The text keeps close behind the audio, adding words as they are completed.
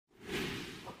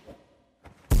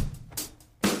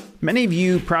Many of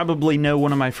you probably know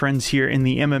one of my friends here in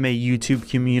the MMA YouTube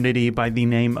community by the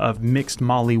name of Mixed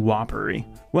Molly Whoppery.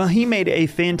 Well, he made a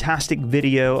fantastic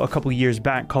video a couple years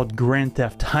back called Grand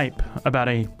Theft Hype about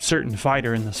a certain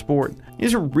fighter in the sport.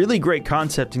 It's a really great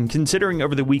concept, and considering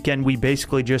over the weekend we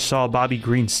basically just saw Bobby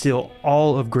Green steal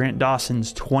all of Grant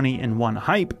Dawson's 20-1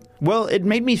 hype, well, it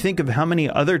made me think of how many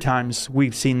other times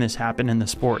we've seen this happen in the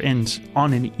sport, and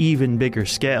on an even bigger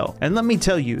scale. And let me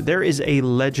tell you, there is a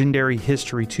legendary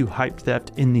history to hype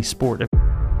theft in the sport.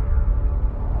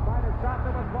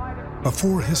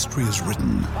 Before history is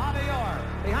written,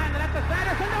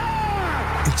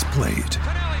 it's played.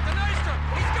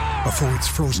 Before it's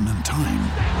frozen in time,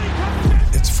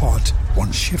 it's fought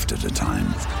one shift at a time.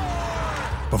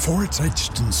 Before it's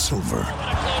etched in silver,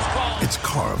 it's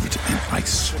carved in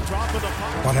ice.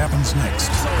 What happens next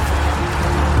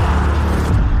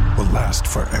will last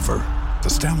forever. The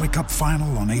Stanley Cup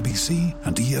Final on ABC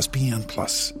and ESPN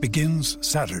Plus begins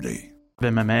Saturday.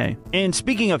 MMA. And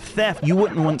speaking of theft, you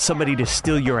wouldn't want somebody to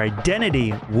steal your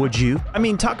identity, would you? I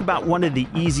mean, talk about one of the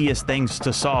easiest things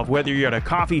to solve, whether you're at a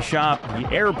coffee shop, the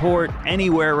airport,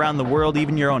 anywhere around the world,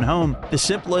 even your own home. The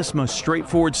simplest, most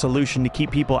straightforward solution to keep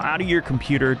people out of your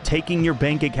computer, taking your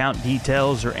bank account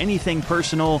details or anything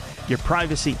personal, your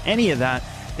privacy, any of that,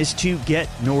 is to get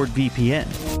NordVPN.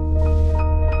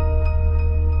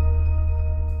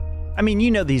 I mean,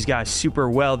 you know these guys super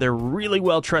well. They're really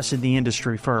well trusted in the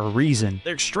industry for a reason.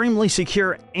 They're extremely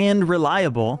secure and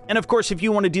reliable. And of course, if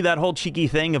you want to do that whole cheeky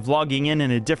thing of logging in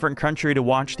a different country to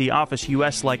watch The Office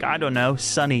US like, I don't know,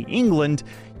 sunny England,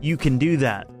 you can do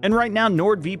that. And right now,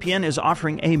 NordVPN is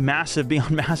offering a massive,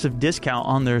 beyond massive discount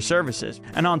on their services.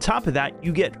 And on top of that,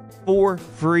 you get 4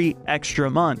 free extra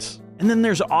months. And then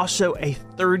there's also a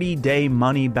 30-day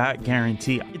money-back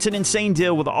guarantee. It's an insane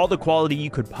deal with all the quality you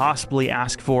could possibly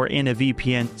ask for in a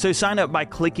VPN. So sign up by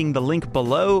clicking the link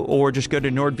below or just go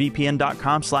to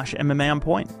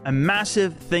nordvpn.com/MMA-on-point. A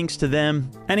massive thanks to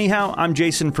them. Anyhow, I'm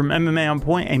Jason from MMA On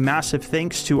Point. A massive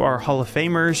thanks to our Hall of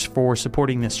Famers for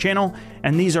supporting this channel.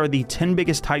 And these are the 10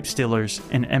 biggest hype stealers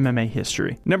in MMA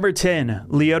history. Number 10,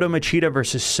 Lyoto Machida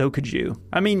versus Sokoudjou.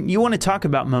 I mean, you want to talk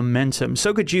about momentum.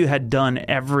 Sokoudjou had done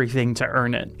everything to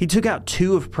earn it. He took out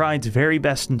 2 of Pride's very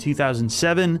best in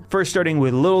 2007, first starting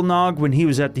with Lil Nog when he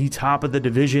was at the top of the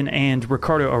division, and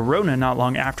Ricardo Arona not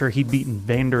long after he'd beaten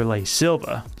Vanderlei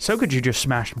Silva. Sokoudjou just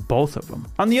smashed both of them.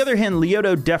 On the other hand,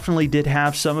 Lyoto definitely did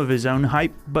have some of his own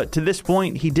hype, but to this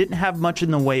point, he didn't have much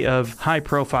in the way of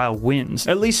high-profile wins,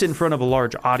 at least in front of a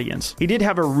large audience. He did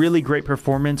have a really great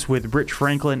performance with Rich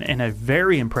Franklin and a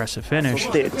very impressive finish.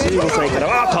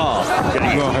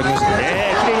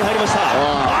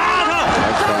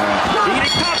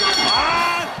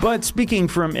 But speaking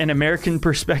from an American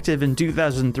perspective, in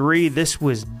 2003, this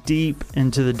was deep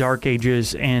into the dark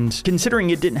ages, and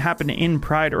considering it didn't happen in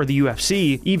Pride or the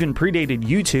UFC, even predated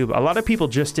YouTube, a lot of people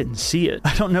just didn't see it.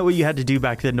 I don't know what you had to do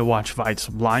back then to watch fights.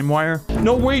 LimeWire?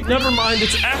 No, wait, never mind.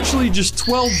 It's actually just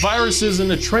 12 viruses in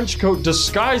a trench coat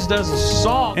disguised as a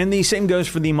song. And the same goes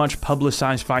for the much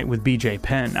publicized fight with BJ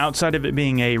Penn. Outside of it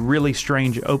being a really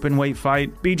strange open weight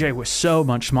fight, BJ was so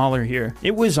much smaller here.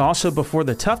 It was also before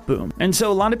the tough boom, and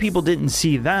so a lot of people didn't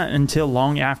see that until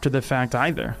long after the fact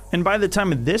either. And by the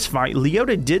time of this fight,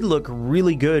 Lyoto did look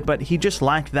really good, but he just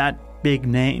lacked that big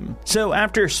name. So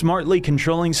after smartly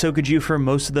controlling Sokoudjou for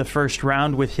most of the first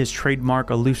round with his trademark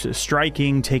elusive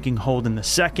striking taking hold in the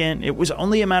second, it was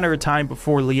only a matter of time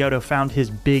before Lyoto found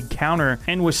his big counter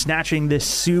and was snatching this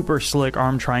super slick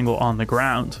arm triangle on the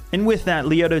ground. And with that,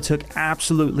 Lyoto took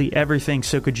absolutely everything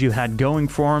Sokoudjou had going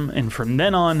for him, and from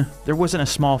then on, there wasn't a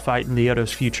small fight in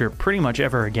Lyoto's future pretty much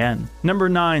ever again. Number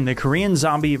 9, the Korean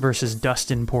Zombie versus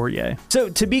Dustin Poirier. So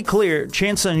to be clear,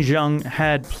 Chan Sung Jung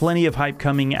had plenty of hype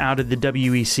coming out of the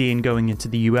WEC and going into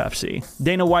the UFC.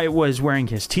 Dana White was wearing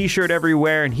his t-shirt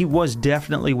everywhere, and he was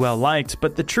definitely well liked,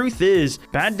 but the truth is,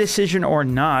 bad decision or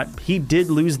not, he did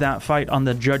lose that fight on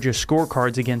the judges'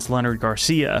 scorecards against Leonard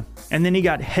Garcia. And then he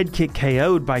got head kick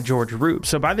KO'd by George Roop.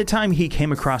 So by the time he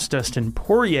came across Dustin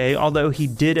Poirier, although he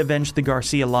did avenge the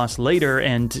Garcia loss later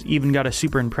and even got a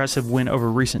super impressive win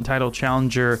over recent title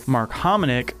challenger Mark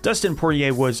Hominick, Dustin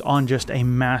Poirier was on just a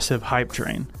massive hype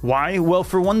train. Why? Well,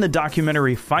 for one, the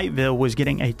documentary Fightville was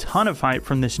getting a ton of hype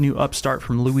from this new upstart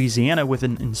from Louisiana with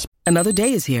an Another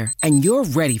day is here, and you're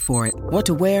ready for it. What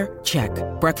to wear? Check.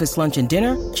 Breakfast, lunch, and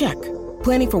dinner? Check.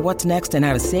 Planning for what's next and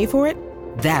how to save for it?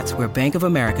 That's where Bank of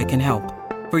America can help.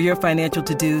 For your financial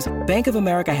to-dos, Bank of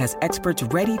America has experts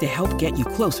ready to help get you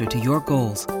closer to your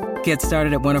goals. Get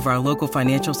started at one of our local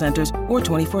financial centers or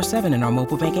 24/7 in our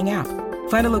mobile banking app.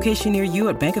 Find a location near you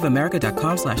at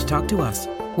bankofamerica.com/talktous.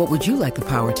 What would you like the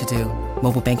power to do?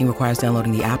 Mobile banking requires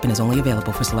downloading the app and is only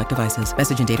available for select devices.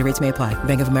 Message and data rates may apply.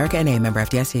 Bank of America N.A., member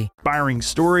FDIC. Inspiring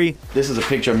story. This is a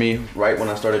picture of me right when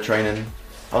I started training.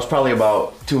 I was probably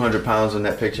about 200 pounds in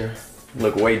that picture.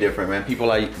 Look way different, man. People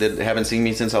that haven't seen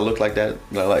me since I looked like that,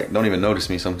 don't even notice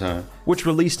me sometimes. Which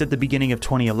released at the beginning of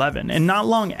 2011. And not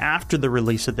long after the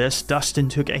release of this, Dustin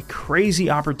took a crazy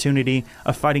opportunity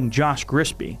of fighting Josh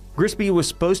Grisby. Grisby was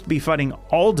supposed to be fighting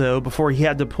Aldo before he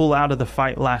had to pull out of the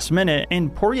fight last minute,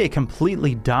 and Poirier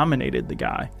completely dominated the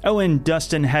guy. Oh, and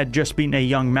Dustin had just beaten a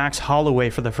young Max Holloway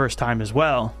for the first time as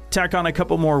well. Tack on a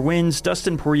couple more wins,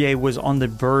 Dustin Poirier was on the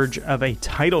verge of a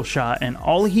title shot, and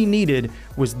all he needed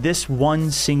was this one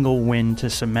single win to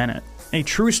cement it. A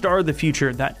true star of the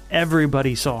future that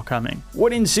everybody saw coming.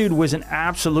 What ensued was an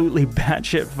absolutely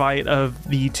batshit fight of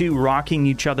the two rocking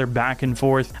each other back and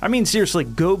forth. I mean, seriously,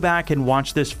 go back and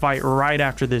watch this fight right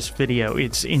after this video.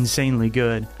 It's insanely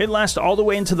good. It lasted all the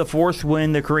way into the fourth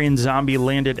when the Korean Zombie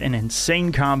landed an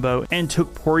insane combo and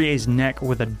took Poirier's neck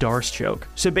with a Darce choke.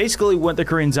 So basically what the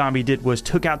Korean Zombie did was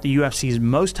took out the UFC's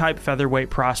most hyped featherweight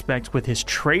prospect with his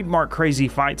trademark crazy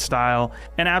fight style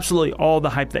and absolutely all the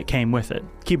hype that came with it.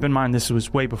 Keep in mind, this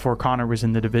was way before Conor was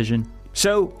in the division.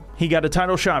 So he got a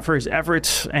title shot for his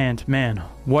efforts, and man,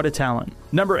 what a talent.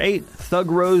 Number 8,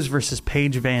 Thug Rose versus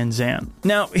Paige Van Zant.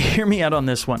 Now, hear me out on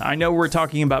this one. I know we're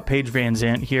talking about Paige Van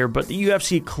Zant here, but the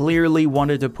UFC clearly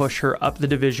wanted to push her up the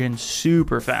division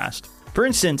super fast. For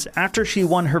instance, after she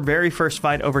won her very first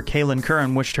fight over Kaylin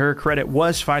Curran, which to her credit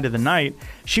was fight of the night,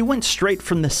 she went straight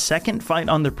from the second fight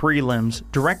on the prelims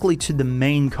directly to the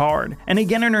main card. And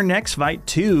again in her next fight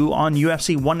too on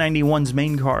UFC 191's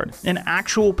main card. An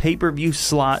actual pay-per-view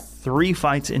slot 3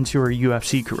 fights into her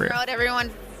UFC career.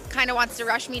 Everyone kind of wants to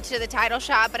rush me to the title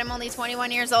shot, but I'm only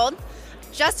 21 years old.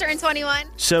 Just turned 21.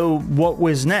 So what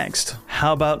was next?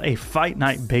 How about a fight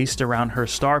night based around her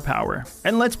star power?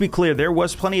 And let's be clear, there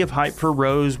was plenty of hype for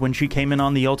Rose when she came in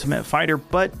on The Ultimate Fighter,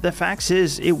 but the fact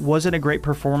is it wasn't a great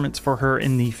performance for her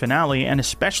in the finale, and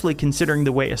especially considering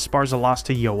the way Esparza lost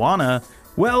to Joanna,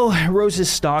 well, Rose's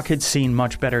stock had seen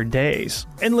much better days.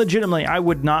 And legitimately, I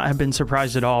would not have been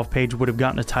surprised at all if Paige would have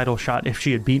gotten a title shot if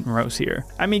she had beaten Rose here.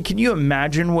 I mean, can you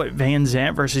imagine what Van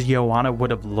Zant versus Joanna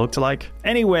would have looked like?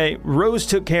 Anyway, Rose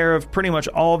took care of pretty much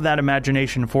all of that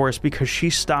imagination for us because she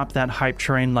stopped that hype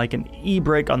train like an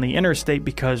e-brake on the interstate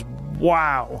because,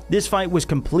 wow, this fight was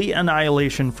complete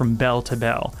annihilation from bell to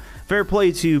bell. Fair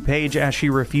play to Paige as she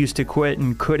refused to quit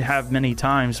and could have many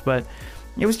times, but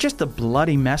it was just a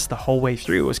bloody mess the whole way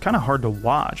through. It was kind of hard to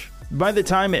watch. By the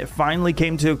time it finally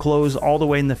came to a close all the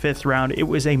way in the 5th round, it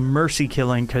was a mercy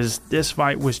killing because this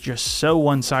fight was just so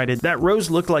one-sided that Rose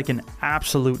looked like an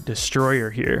absolute destroyer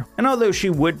here. And although she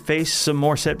would face some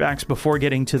more setbacks before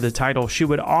getting to the title, she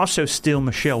would also steal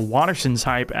Michelle Waterson's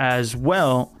hype as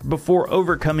well before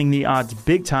overcoming the odds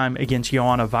big time against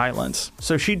Joanna Violence.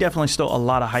 So she definitely stole a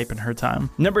lot of hype in her time.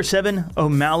 Number 7,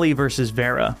 O'Malley versus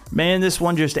Vera. Man, this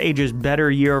one just ages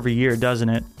better year over year, doesn't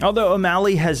it? Although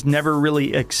O'Malley has never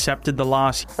really accepted the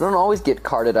loss. I don't always get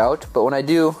carded out, but when I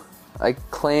do, I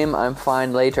claim I'm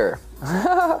fine later.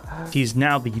 He's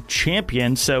now the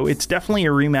champion, so it's definitely a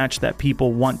rematch that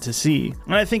people want to see.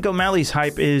 And I think O'Malley's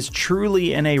hype is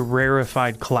truly in a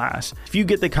rarefied class. If you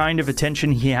get the kind of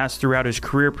attention he has throughout his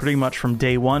career pretty much from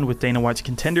day one with Dana White's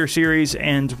Contender Series,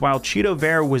 and while Chito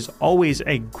Vera was always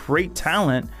a great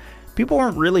talent, people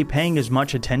weren't really paying as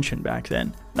much attention back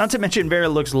then. Not to mention Vera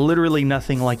looks literally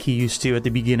nothing like he used to at the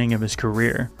beginning of his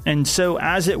career. And so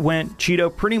as it went,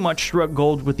 Chito pretty much struck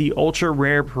gold with the ultra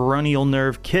rare peroneal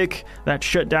nerve kick that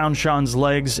shut down Sean's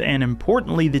legs, and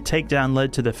importantly the takedown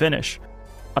led to the finish.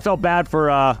 I felt bad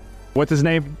for, what's his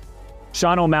name?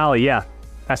 Sean O'Malley, yeah.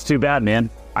 That's too bad, man.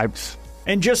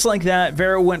 And just like that,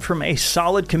 Vera went from a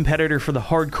solid competitor for the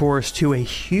hardcores to a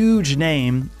huge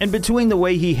name, and between the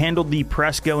way he handled the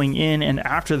press going in and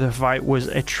after the fight was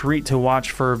a treat to watch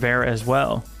for Vera as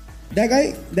well. That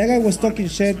guy was talking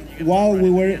shit while we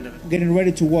were getting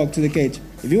ready to walk to the cage.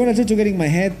 If you want to try to get in my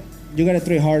head, you gotta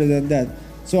try harder than that.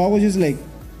 So I was just like,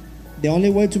 the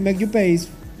only way to make you pay is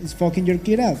fucking your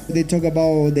kid up. They talk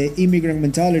about the immigrant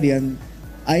mentality, and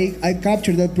I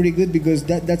captured that pretty good because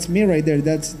that's me right there.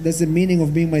 That's the meaning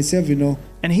of being myself, you know.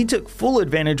 And he took full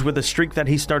advantage with a streak that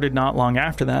he started not long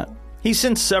after that. He's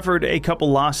since suffered a couple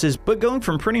losses, but going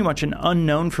from pretty much an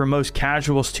unknown for most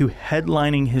casuals to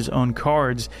headlining his own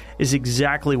cards is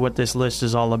exactly what this list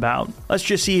is all about. Let's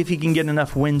just see if he can get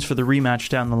enough wins for the rematch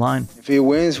down the line. If he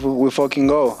wins, we fucking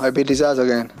go. I beat his ass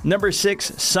again. Number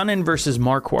 6, Sonnen versus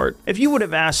Marquardt. If you would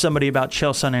have asked somebody about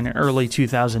Chael Sonnen in early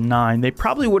 2009, they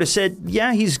probably would have said,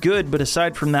 yeah, he's good, but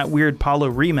aside from that weird Paulo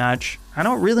rematch, I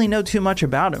don't really know too much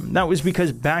about him. That was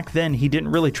because back then he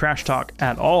didn't really trash talk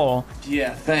at all.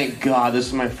 Yeah, thank God. This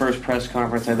is my first press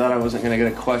conference. I thought I wasn't going to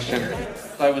get a question.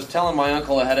 I was telling my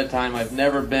uncle ahead of time, I've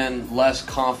never been less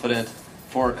confident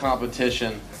for a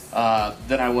competition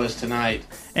than I was tonight.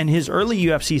 And his early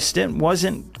UFC stint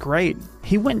wasn't great.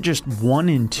 He went just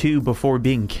 1-2 before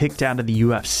being kicked out of the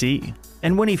UFC.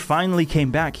 And when he finally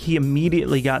came back, he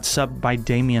immediately got subbed by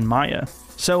Damian Maia.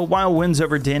 So while wins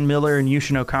over Dan Miller and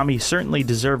Yushin Okami certainly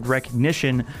deserved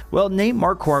recognition, well, Nate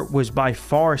Marquardt was by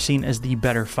far seen as the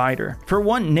better fighter. For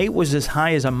one, Nate was as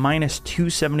high as a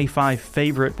 -275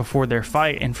 favorite before their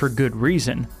fight, and for good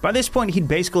reason. By this point, he'd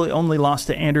basically only lost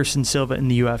to Anderson Silva in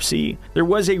the UFC. There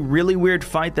was a really weird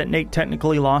fight that Nate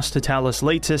technically lost to Thales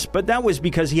Leitis, but that was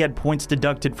because he had points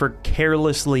deducted for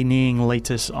carelessly kneeing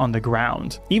Leitis on the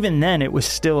ground. Even then, it was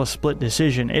still a split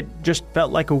decision. It just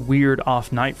felt like a weird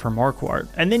off night for Marquardt.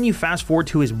 And then you fast forward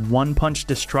to his one-punch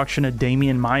destruction of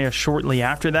Damian Maia shortly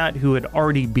after that, who had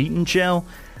already beaten Chael.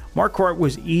 Marquardt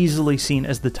was easily seen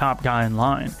as the top guy in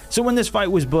line. So when this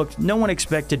fight was booked, no one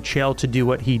expected Chael to do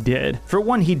what he did. For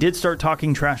one, he did start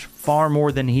talking trash far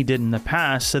more than he did in the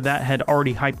past, so that had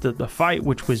already hyped up the fight,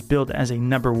 which was billed as a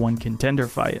 #1 contender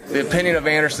fight. The opinion of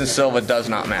Anderson Silva does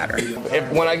not matter.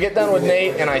 When I get done with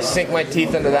Nate and I sink my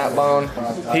teeth into that bone,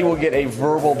 he will get a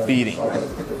verbal beating,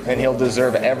 and he'll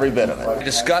deserve every bit of it. I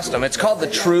discussed him. It's called The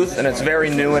Truth, and it's very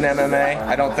new in MMA.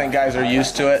 I don't think guys are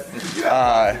used to it.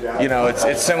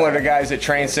 It's similar to guys that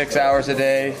train 6 hours a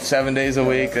day, 7 days a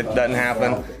week. It doesn't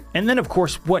happen. And then, of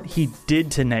course, what he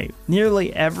did to Nate.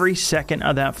 Nearly every second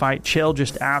of that fight, Chael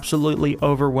just absolutely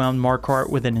overwhelmed Marquardt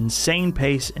with an insane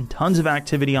pace and tons of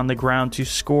activity on the ground to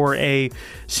score a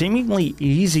seemingly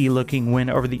easy-looking win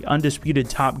over the undisputed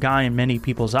top guy in many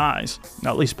people's eyes,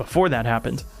 at least before that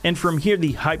happened. And from here,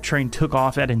 the hype train took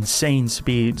off at insane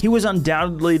speeds. He was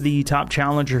undoubtedly the top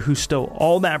challenger who stole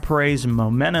all that praise and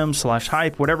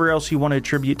momentum/hype, whatever else you want to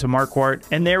attribute to Marquardt,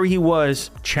 and there he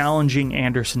was, challenging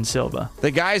Anderson Silva.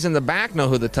 The guys in the back know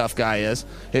who the tough guy is.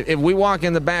 If we walk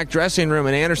in the back dressing room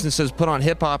and Anderson says put on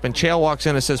hip-hop and Chael walks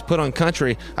in and says put on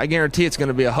country, I guarantee it's going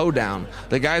to be a hoedown.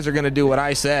 The guys are going to do what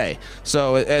I say.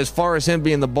 So as far as him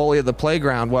being the bully of the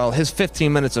playground, well, his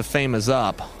 15 minutes of fame is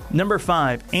up. Number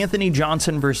 5, Anthony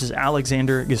Johnson versus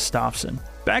Alexander Gustafsson.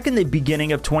 Back in the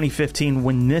beginning of 2015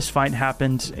 when this fight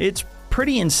happened, it's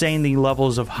pretty insane the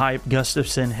levels of hype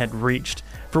Gustafsson had reached.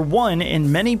 For one,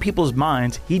 in many people's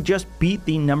minds, he just beat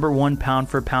the #1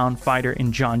 pound-for-pound fighter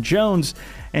in John Jones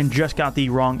and just got the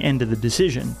wrong end of the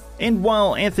decision. And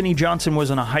while Anthony Johnson was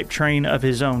on a hype train of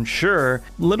his own, sure,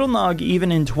 Little Nog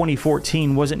even in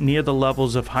 2014 wasn't near the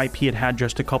levels of hype he had had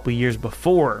just a couple years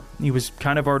before. He was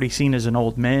kind of already seen as an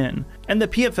old man. And the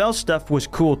PFL stuff was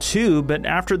cool too, but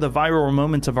after the viral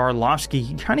moments of Arlovsky,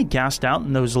 he kind of gassed out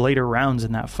in those later rounds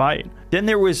in that fight. Then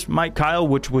there was Mike Kyle,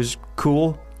 which was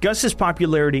cool. Gus's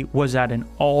popularity was at an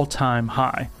all-time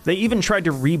high. They even tried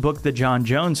to rebook the John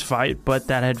Jones fight, but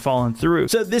that had fallen through.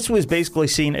 So this was basically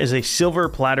seen as a silver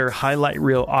platter highlight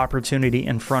reel opportunity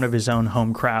in front of his own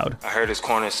home crowd. I heard his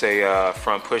corner say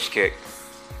front push kick,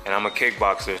 and I'm a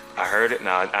kickboxer. I heard it,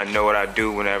 now I know what I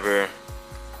do whenever,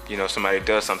 somebody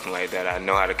does something like that. I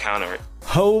know how to counter it.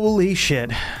 Holy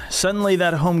shit. Suddenly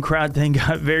that home crowd thing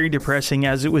got very depressing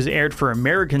as it was aired for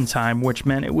American time, which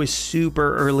meant it was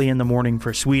super early in the morning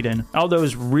for Sweden. All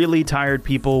those really tired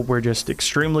people were just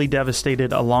extremely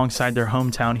devastated alongside their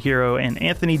hometown hero, and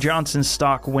Anthony Johnson's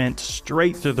stock went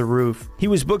straight through the roof. He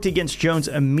was booked against Jones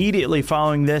immediately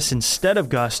following this instead of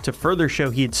Gus to further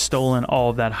show he had stolen all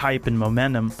of that hype and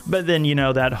momentum. But then,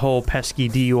 that whole pesky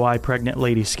DUI pregnant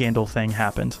lady scandal thing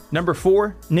happened. Number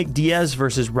 4, Nick Diaz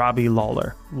versus Robbie Lawler.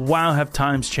 Wow, have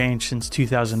times changed since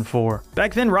 2004.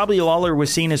 Back then, Robbie Lawler was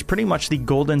seen as pretty much the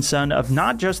golden son of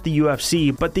not just the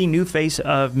UFC, but the new face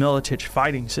of Miletich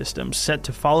fighting systems, set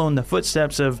to follow in the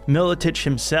footsteps of Miletich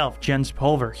himself, Jens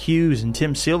Pulver, Hughes, and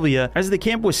Tim Sylvia, as the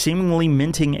camp was seemingly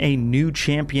minting a new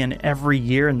champion every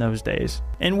year in those days.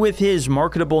 And with his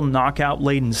marketable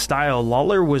knockout-laden style,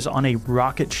 Lawler was on a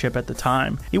rocket ship at the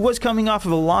time. He was coming off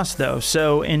of a loss though,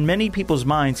 so in many people's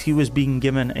minds, he was being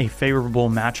given a favorable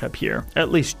matchup here. At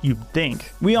least you'd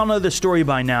think. We all know the story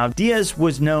by now. Diaz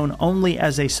was known only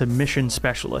as a submission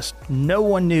specialist. No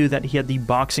one knew that he had the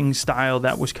boxing style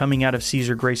that was coming out of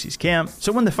Cesar Gracie's camp.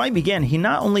 So when the fight began, he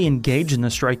not only engaged in the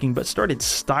striking, but started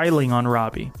styling on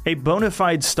Robbie. A bona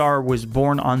fide star was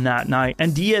born on that night,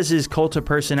 and Diaz's cult of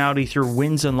personality through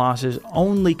wins and losses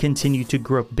only continued to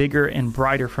grow bigger and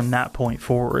brighter from that point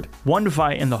forward. One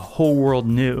fight and the whole world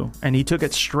knew, and he took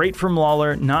it straight from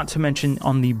Lawler, not to mention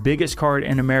on the biggest card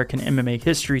in American MMA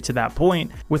history to that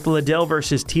point, with Liddell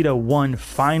versus Tito 1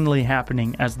 finally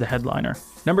happening as the headliner.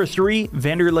 Number 3,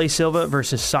 Vanderlei Silva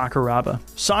versus Sakuraba.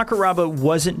 Sakuraba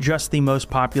wasn't just the most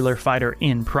popular fighter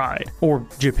in Pride, or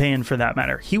Japan for that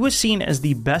matter. He was seen as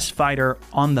the best fighter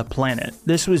on the planet.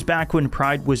 This was back when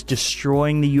Pride was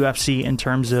destroying the UFC in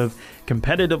terms of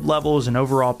competitive levels and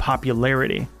overall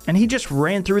popularity. And he just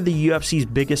ran through the UFC's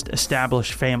biggest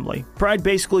established family. Pride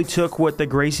basically took what the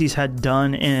Gracies had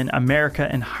done in America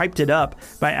and hyped it up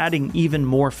by adding even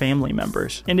more family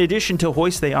members. In addition to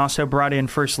Royce, they also brought in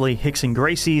firstly Rickson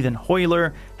Gracie, then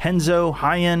Royler, Renzo,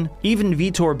 Ryan, even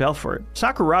Vitor Belfort.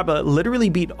 Sakuraba literally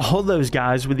beat all those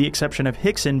guys with the exception of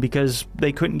Rickson because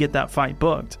they couldn't get that fight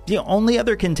booked. The only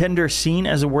other contender seen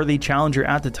as a worthy challenger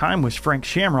at the time was Frank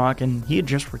Shamrock, and he had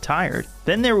just retired.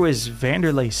 Then there was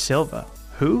Vanderlei Silva.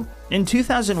 Who? In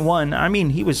 2001, I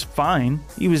mean, he was fine.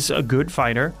 He was a good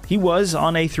fighter. He was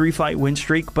on a 3-fight win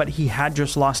streak, but he had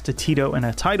just lost to Tito in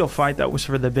a title fight that was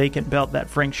for the vacant belt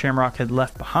that Frank Shamrock had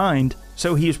left behind.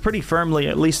 So he was pretty firmly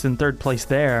at least in 3rd place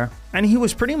there. And he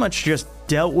was pretty much just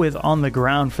dealt with on the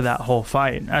ground for that whole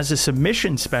fight. As a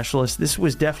submission specialist, this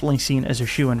was definitely seen as a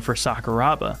shoo-in for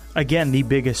Sakuraba. Again, the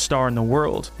biggest star in the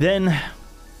world. Then,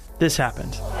 this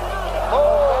happened.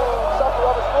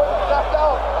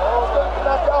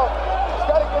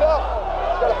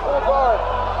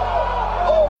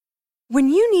 When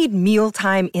you need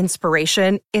mealtime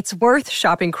inspiration, it's worth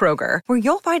shopping Kroger, where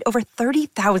you'll find over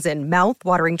 30,000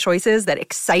 mouth-watering choices that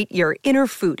excite your inner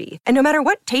foodie. And no matter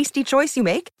what tasty choice you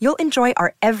make, you'll enjoy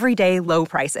our everyday low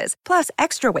prices, plus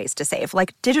extra ways to save,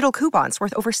 like digital coupons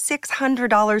worth over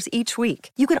 $600 each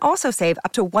week. You can also save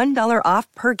up to $1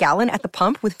 off per gallon at the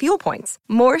pump with fuel points.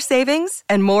 More savings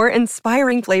and more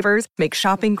inspiring flavors make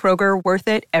shopping Kroger worth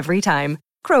it every time.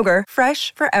 Kroger,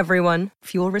 fresh for everyone.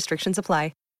 Fuel restrictions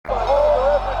apply.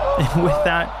 And with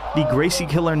that, the Gracie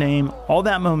Killer name, all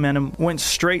that momentum went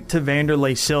straight to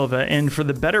Vanderlei Silva, and for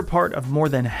the better part of more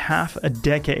than half a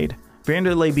decade,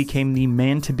 Vanderlei became the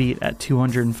man to beat at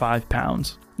 205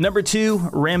 pounds. Number 2,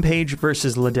 Rampage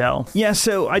versus Liddell. Yeah,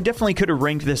 so I definitely could have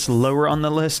ranked this lower on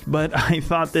the list, but I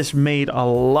thought this made a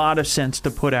lot of sense to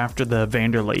put after the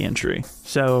Vanderlei entry.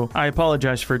 So I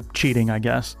apologize for cheating, I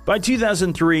guess. By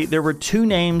 2003, there were 2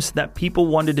 names that people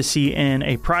wanted to see in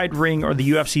a Pride ring or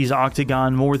the UFC's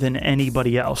octagon more than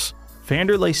anybody else.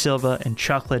 Vanderlei Silva and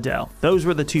Chuck Liddell. Those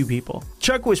were the 2 people.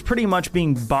 Chuck was pretty much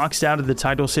being boxed out of the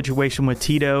title situation with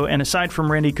Tito, and aside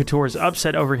from Randy Couture's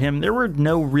upset over him, there were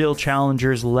no real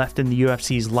challengers left in the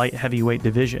UFC's light heavyweight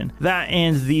division. That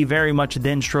and the very much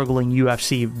then struggling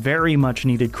UFC very much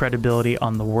needed credibility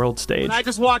on the world stage. When I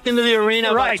just walked into the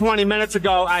arena about 20 minutes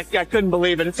ago, I couldn't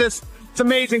believe it. It's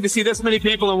amazing to see this many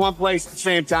people in one place at the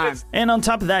same time. And on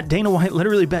top of that, Dana White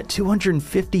literally bet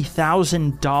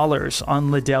 $250,000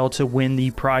 on Liddell to win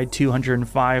the Pride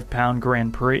 205-pound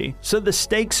Grand Prix. So the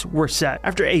stakes were set.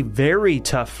 After a very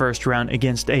tough first round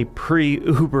against a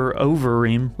pre-Uber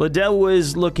Overeem, Liddell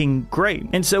was looking great,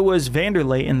 and so was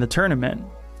Vanderlei in the tournament.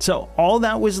 So all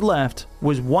that was left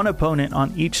was one opponent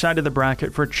on each side of the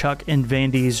bracket for Chuck and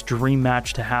Vandy's dream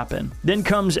match to happen. Then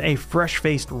comes a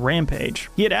fresh-faced Rampage.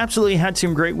 He had absolutely had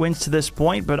some great wins to this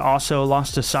point, but also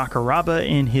lost to Sakuraba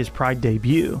in his Pride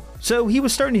debut. So he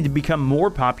was starting to become more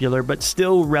popular, but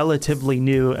still relatively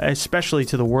new, especially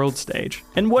to the world stage.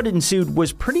 And what ensued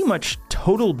was pretty much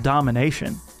total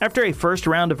domination. After a first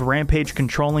round of Rampage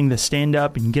controlling the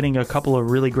stand-up and getting a couple of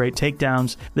really great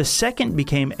takedowns, the second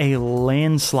became a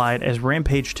landslide as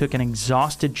Rampage took an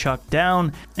exhausted Chuck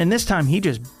down, and this time he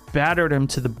just battered him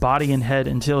to the body and head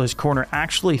until his corner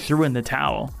actually threw in the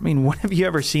towel. I mean, when have you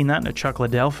ever seen that in a Chuck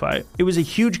Liddell fight? It was a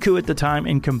huge coup at the time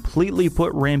and completely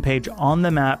put Rampage on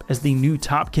the map as the new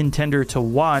top contender to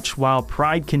watch while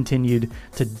Pride continued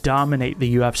to dominate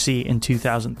the UFC in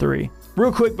 2003.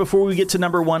 Real quick, before we get to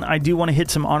number 1, I do want to hit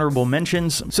some honorable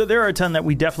mentions. So there are a ton that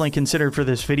we definitely considered for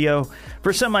this video.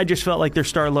 For some, I just felt like their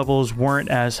star levels weren't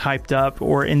as hyped up,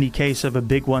 or in the case of a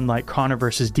big one like Conor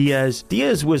versus Diaz,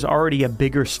 Diaz was already a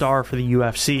bigger star for the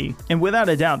UFC, and without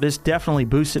a doubt, this definitely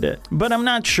boosted it. But I'm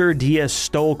not sure Diaz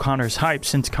stole Conor's hype,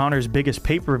 since Conor's biggest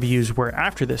pay-per-views were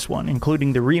after this one,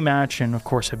 including the rematch and of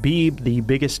course Khabib, the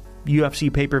biggest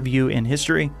UFC pay-per-view in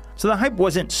history. So the hype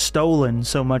wasn't stolen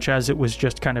so much as it was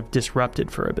just kind of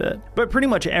disrupted for a bit. But pretty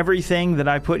much everything that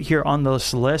I put here on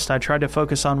this list, I tried to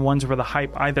focus on ones where the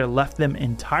hype either left them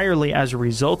entirely as a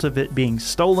result of it being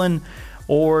stolen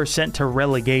or sent to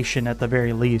relegation at the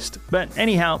very least. But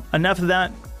anyhow, enough of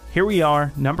that. Here we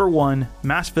are, number 1,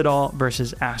 Masvidal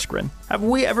versus Askren. Have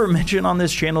we ever mentioned on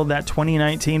this channel that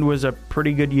 2019 was a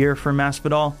pretty good year for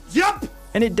Masvidal? Yup!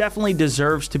 And it definitely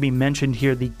deserves to be mentioned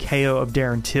here, the KO of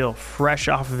Darren Till, fresh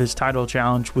off of his title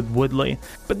challenge with Woodley.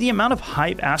 But the amount of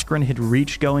hype Askren had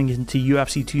reached going into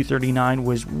UFC 239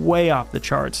 was way off the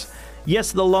charts.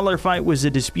 Yes, the Lawler fight was a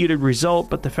disputed result,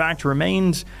 but the fact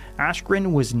remains,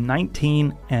 Askren was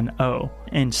 19-0,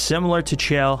 and similar to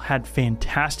Chael, had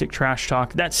fantastic trash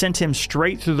talk that sent him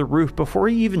straight through the roof before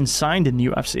he even signed in the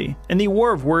UFC. And the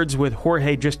war of words with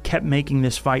Jorge just kept making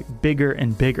this fight bigger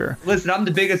and bigger. Listen, I'm the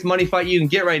biggest money fight you can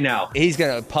get right now. He's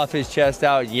gonna puff his chest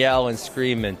out, yell and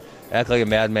scream and act like a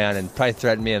madman and probably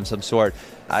threaten me of some sort.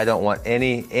 I don't want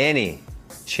any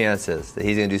chances that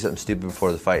he's gonna do something stupid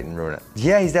before the fight and ruin it.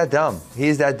 Yeah, he's that dumb.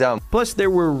 He's that dumb. Plus, there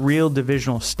were real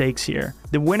divisional stakes here.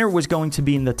 The winner was going to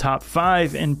be in the top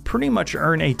 5 and pretty much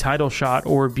earn a title shot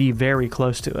or be very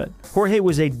close to it. Jorge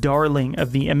was a darling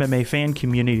of the MMA fan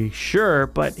community, sure,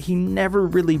 but he never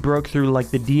really broke through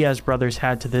like the Diaz brothers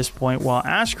had to this point, while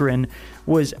Askren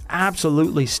was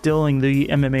absolutely stealing the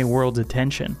MMA world's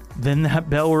attention. Then that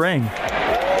bell rang.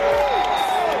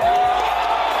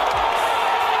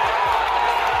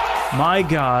 My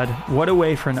God, what a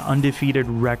way for an undefeated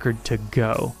record to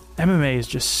go. MMA is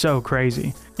just so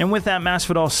crazy. And with that,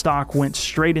 Masvidal's stock went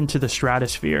straight into the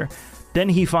stratosphere. Then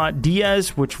he fought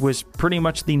Diaz, which was pretty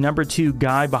much the number 2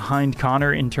 guy behind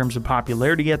Conor in terms of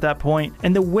popularity at that point.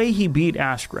 And the way he beat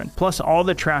Askren, plus all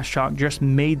the trash talk, just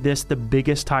made this the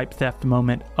biggest type theft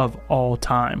moment of all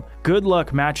time. Good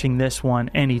luck matching this one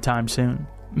anytime soon.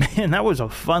 Man, that was a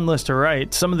fun list to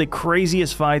write. Some of the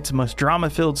craziest fights, most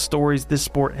drama-filled stories this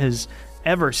sport has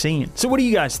ever seen. So what do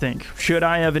you guys think? Should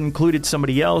I have included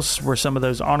somebody else? Were some of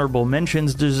those honorable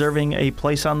mentions deserving a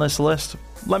place on this list?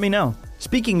 Let me know.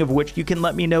 Speaking of which, you can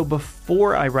let me know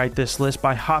before I write this list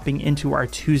by hopping into our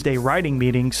Tuesday writing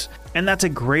meetings, and that's a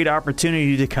great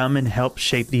opportunity to come and help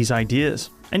shape these ideas.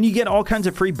 And you get all kinds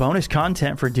of free bonus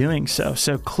content for doing so.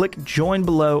 So click join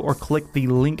below or click the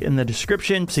link in the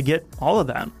description to get all of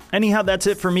that. Anyhow, that's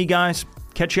it for me, guys.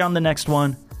 Catch you on the next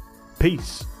one.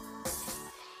 Peace.